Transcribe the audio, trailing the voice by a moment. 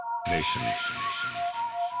Nation.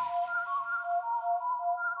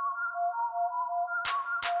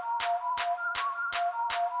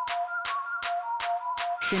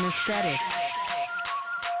 Synesthetic.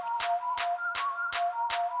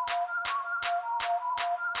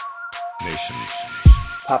 Nation.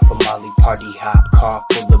 Pop a Molly, party hop, car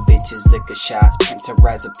full of bitches, liquor shots, pimp to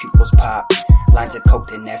rise up, pupils pop. Lines of coke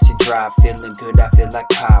and acid drop, feeling good, I feel like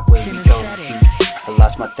pop. Where we go? I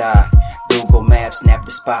lost my thigh. Google Maps, snap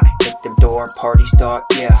the spot, hit the door, party start,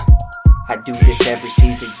 yeah. I do this every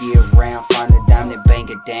season, year round. Find a dime and bang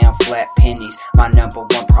it down, flat pennies. My number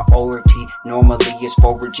one priority normally is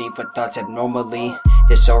foraging for thoughts abnormally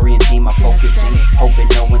disorienting. My focusing, hoping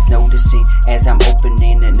no one's noticing as I'm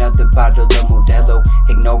opening another bottle of Modelo.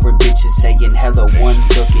 Ignoring bitches saying hello, one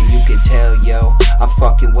look and you can tell, yo, I'm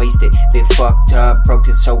fucking wasted, been fucked up,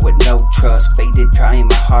 broken soul with no trust, faded, trying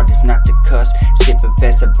my hardest not to cuss, sipping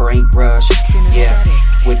fast, a brain rush, yeah,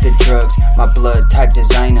 with the drugs, my blood type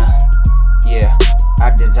designer. Yeah, I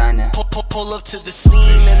design it. Pull up to the scene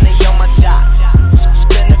and they on my job.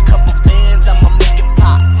 Spend a couple bands, I'ma make it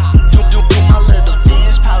pop. Do my little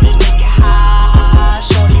dance, probably make it high.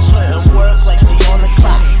 Shorty putting work like she on the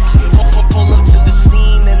clock. Pull up to the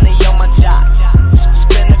scene and they on my job.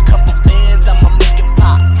 Spend a couple bands, I'ma make it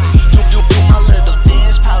pop. Do my little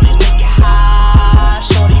dance, probably make it high.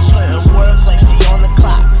 Shorty putting work like she on the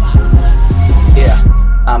clock. Yeah,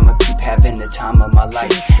 I'ma keep having the time of my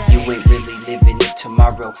life. You ain't really living it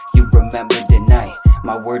tomorrow, you remember the night.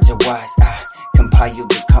 My words are wise, I compile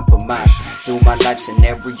to compromise. Through my life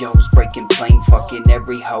scenarios, breaking plane, fucking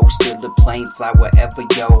every hoe. Still the plane, fly wherever,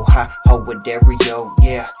 yo. High ho with Dario,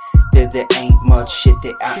 yeah. Still there ain't much shit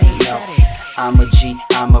that I ain't know. I'm a G,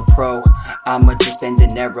 I'm a pro, I'ma just spend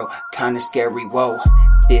an arrow. Kinda scary, whoa.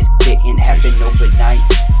 This didn't happen overnight.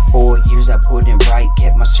 4 years I put in right,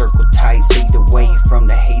 kept my circle tight, stayed away from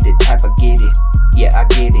the hated type, I get it. Yeah, I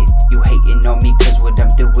get it. You hating on me cause what I'm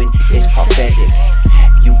doing is prophetic.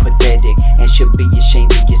 You pathetic and should be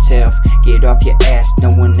ashamed of yourself. Get off your ass, no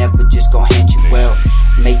one ever just gon' hand you wealth.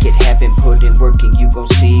 Make it happen, put in work and you gon'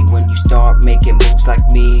 see. When you start making moves like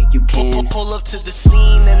me, you can pull up to the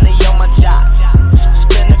scene and they on my job.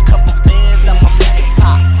 Spend a couple bands, I'ma make it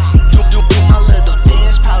pop. Do my little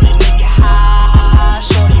dance, probably make it high.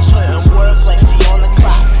 Shorty putting work like she on the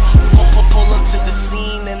clock. Pull up to the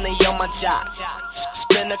scene and they on my job.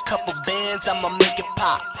 Spend a couple bands, I'ma make it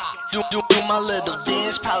pop. Do my little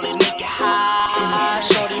dance, probably make it high.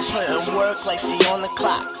 Shorty putting work like she on the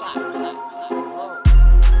clock.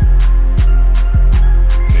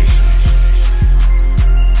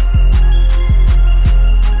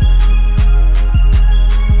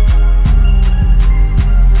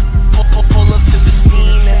 Pull up to the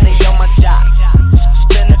scene and they on my job.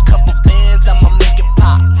 Spend a couple bands, I'ma make it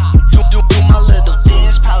pop. Do my little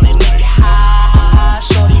dance, probably make it high.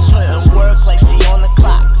 Shorty putting work like she on the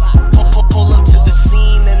clock. Pull up to the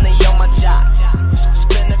scene and they on my job.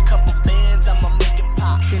 Spend a couple bands, I'ma make it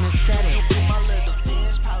pop. Do my little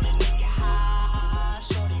dance, probably make it high.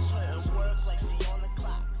 Shorty putting work like she on the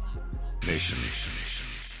clock. Nation.